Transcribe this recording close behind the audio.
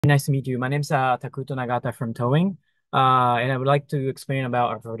Nice to meet you. My name's Takuto Nagata from Towing, and I would like to explain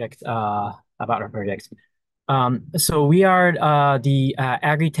about our project. So we are the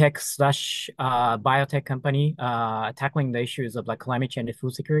agri-tech slash biotech company tackling the issues of like climate change and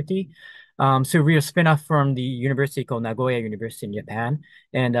food security. So we're a spin-off from the university called Nagoya University in Japan,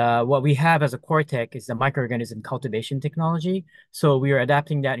 and what we have as a core tech is the microorganism cultivation technology. So we are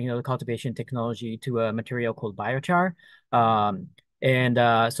adapting that, the cultivation technology to a material called biochar. Um,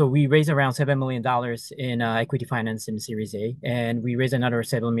 so we raised around $7 million in equity finance in Series A, and we raised another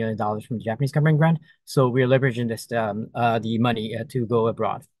 $7 million from the Japanese government grant. So we're leveraging the money to go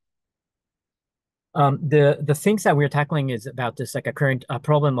abroad. The things that we're tackling is about this like a current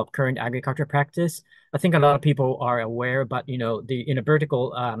problem of current agriculture practice. I think a lot of people are aware, but the in a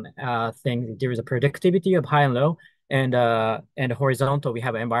vertical thing there is a productivity of high and low, and horizontal we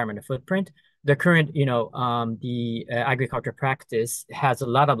have an environmental footprint. The current the agriculture practice has a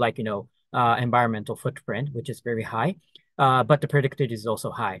lot of environmental footprint, which is very high, but the productivity is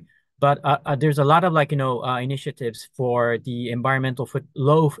also high. But there's a lot of initiatives for the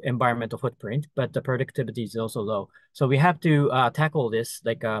low environmental footprint, but the productivity is also low. So we have to tackle this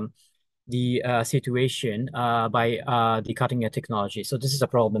the situation by the cutting edge technology. So this is a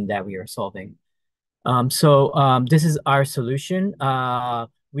problem that we are solving. This is our solution.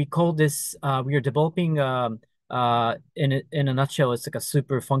 We call this we are developing in a nutshell, it's like a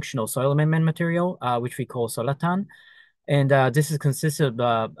super functional soil amendment material, which we call Solatan. And this is consists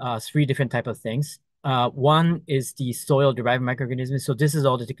of three different type of things. One is the soil-derived microorganisms. So this is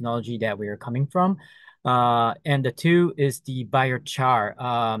all the technology that we are coming from. And the two is the biochar.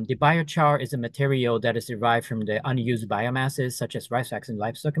 The biochar is a material that is derived from the unused biomasses, such as rice wax and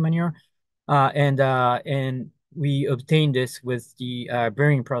livestock manure. And we obtain this with the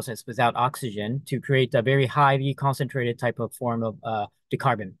burning process without oxygen to create a very highly concentrated type of form of the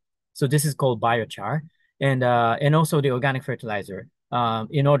carbon. So this is called biochar, and also the organic fertilizer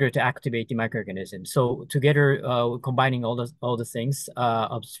in order to activate the microorganisms. So together, combining all the things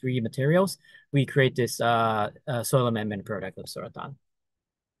of three materials, we create this soil amendment product of Soratan.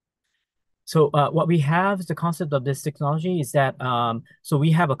 So what we have, the concept of this technology is that so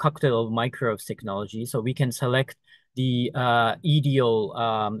we have a cocktail of microbes technology. So we can select the ideal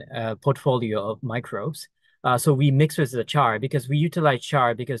portfolio of microbes. So we mix with the char because we utilize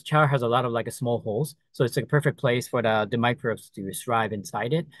char because char has a lot of small holes. So it's a perfect place for the microbes to thrive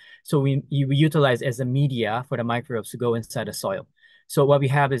inside it. So we utilize as a media for the microbes to go inside the soil. So what we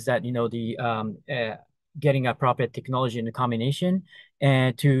have is that, getting appropriate technology in the combination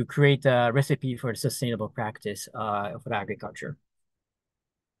and to create a recipe for sustainable practice for agriculture.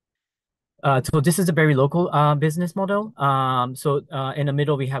 So this is a very local business model. In the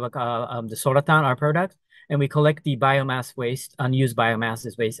middle, we have the Soratan, our product, and we collect the biomass waste, unused biomass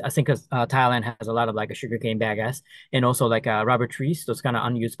as waste. I think Thailand has a lot of a sugarcane bagasse and also rubber trees, those kind of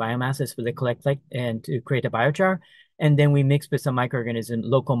unused biomasses where they collect and to create a biochar. And then we mix with some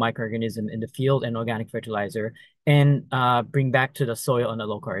local microorganism in the field and organic fertilizer and bring back to the soil in the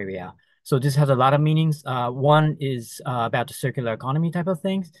local area. So this has a lot of meanings. One is about the circular economy type of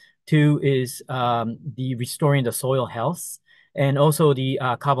things. Two is the restoring the soil health and also the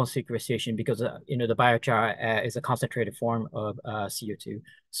carbon sequestration because the biochar is a concentrated form of CO2.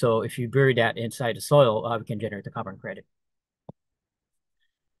 So if you bury that inside the soil, we can generate the carbon credit.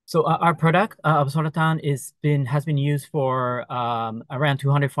 So our product of Solatan has been used for around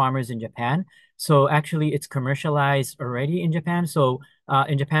 200 farmers in Japan. So actually, it's commercialized already in Japan. So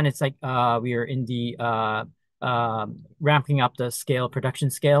in Japan, it's like we are in the ramping up the production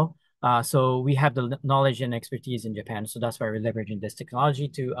scale. So we have the knowledge and expertise in Japan. So that's why we're leveraging this technology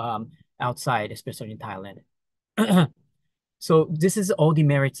to outside, especially in Thailand. So this is all the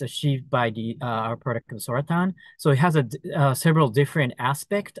merits achieved by our product of Soratan. So it has several different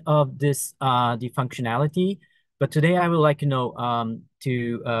aspects of this the functionality. But today I would like to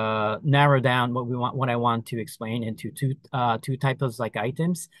narrow down what I want to explain into two types of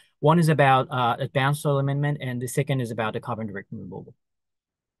items. One is about advanced soil amendment, and the second is about the carbon direct removal.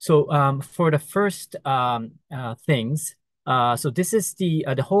 So for the first things. So this is the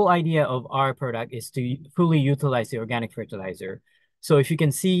whole idea of our product is to fully utilize the organic fertilizer. So if you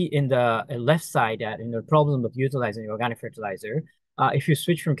can see in the left side that in the problem of utilizing the organic fertilizer, if you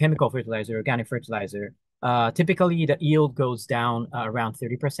switch from chemical fertilizer, organic fertilizer, typically the yield goes down around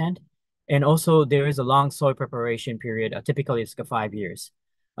 30%. And also there is a long soil preparation period, typically it's 5 years.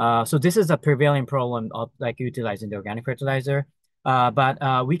 So this is a prevailing problem of utilizing the organic fertilizer.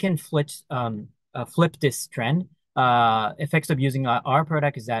 But we can flip this trend effects of using our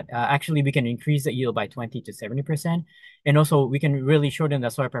product is that actually we can increase the yield by 20 to 70%. And also we can really shorten the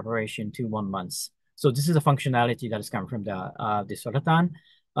soil preparation to 1 month. So this is a functionality that has come from the Sorotan.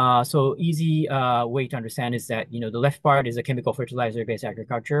 So easy way to understand is that, the left part is a chemical fertilizer-based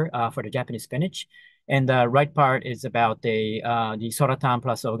agriculture for the Japanese spinach. And the right part is about the Sorotan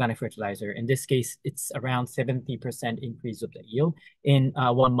plus organic fertilizer. In this case, it's around 70% increase of the yield in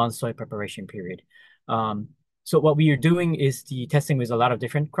 1 month soil preparation period. So what we are doing is the testing with a lot of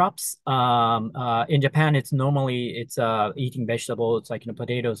different crops. In Japan, it's eating vegetables like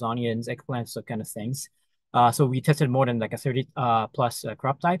potatoes, onions, eggplants, those kind of things. So we tested more than like a 30 plus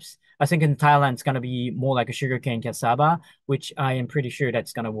crop types. I think in Thailand it's gonna be more like a sugarcane cassava, which I am pretty sure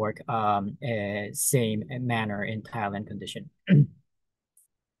that's gonna work same manner in Thailand condition.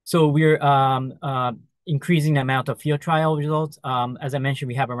 So we're increasing the amount of field trial results. As I mentioned,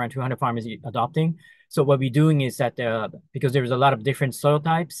 we have around 200 farmers adopting. So what we're doing is that because there's a lot of different soil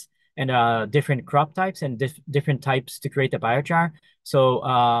types and different crop types and different types to create the biochar. So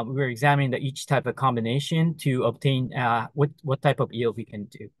we're examining each type of combination to obtain what type of yield we can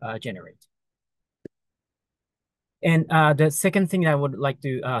generate. And the second thing I would like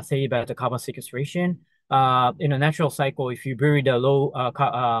to say about the carbon sequestration, in a natural cycle, if you bury the low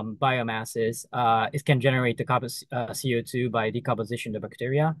biomasses, it can generate the carbon CO2 by decomposition of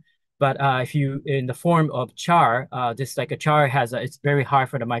bacteria. But if you in the form of char, just like a char it's very hard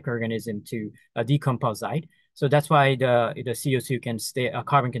for the microorganism to decompose. So that's why the CO2 can stay,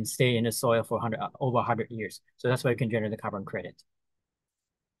 carbon can stay in the soil for over 100 years. So that's why you can generate the carbon credit.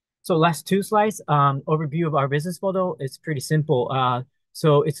 So last two slides, overview of our business model. It's pretty simple.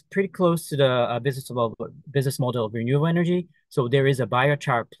 So it's pretty close to the business model of renewable energy. So there is a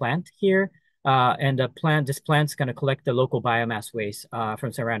biochar plant here, and this plant's going to collect the local biomass waste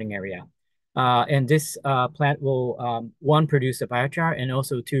from surrounding area. And this plant will one, produce a biochar, and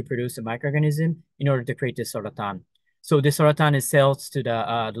also two, produce a microorganism in order to create this sorotan. So this sorotan is sold to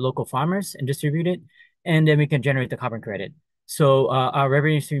the local farmers and distributed, and then we can generate the carbon credit. So our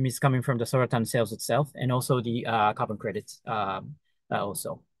revenue stream is coming from the sorotan sales itself and also the carbon credits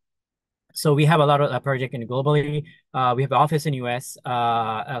also. So we have a lot of projects globally. We have an office in US,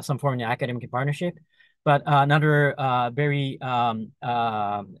 some foreign academic partnership, but another very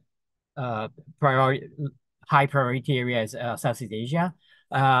high priority area is Southeast Asia,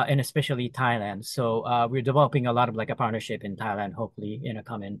 and especially Thailand. So we're developing a lot of a partnership in Thailand, hopefully in a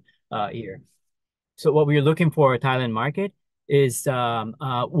coming year. So what we're looking for a Thailand market is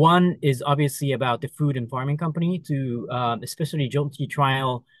one is obviously about the food and farming company to especially jointly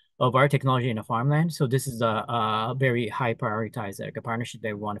trial of our technology in the farmland. So this is a very high prioritized a partnership that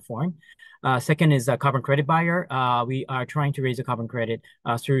we want to form. Second is a carbon credit buyer. We are trying to raise a carbon credit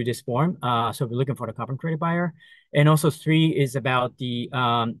through this form. So we're looking for the carbon credit buyer. And also three is about the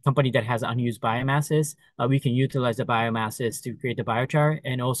company that has unused biomasses. We can utilize the biomasses to create the biochar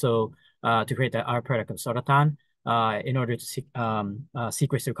and also to create our product of Sorotan in order to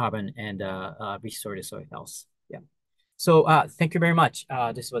sequester carbon and restore the soil health. Yeah. So thank you very much.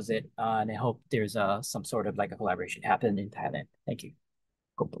 This was it. And I hope there's some sort of a collaboration happen in Thailand. Thank you.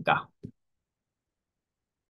 Khop khun ka.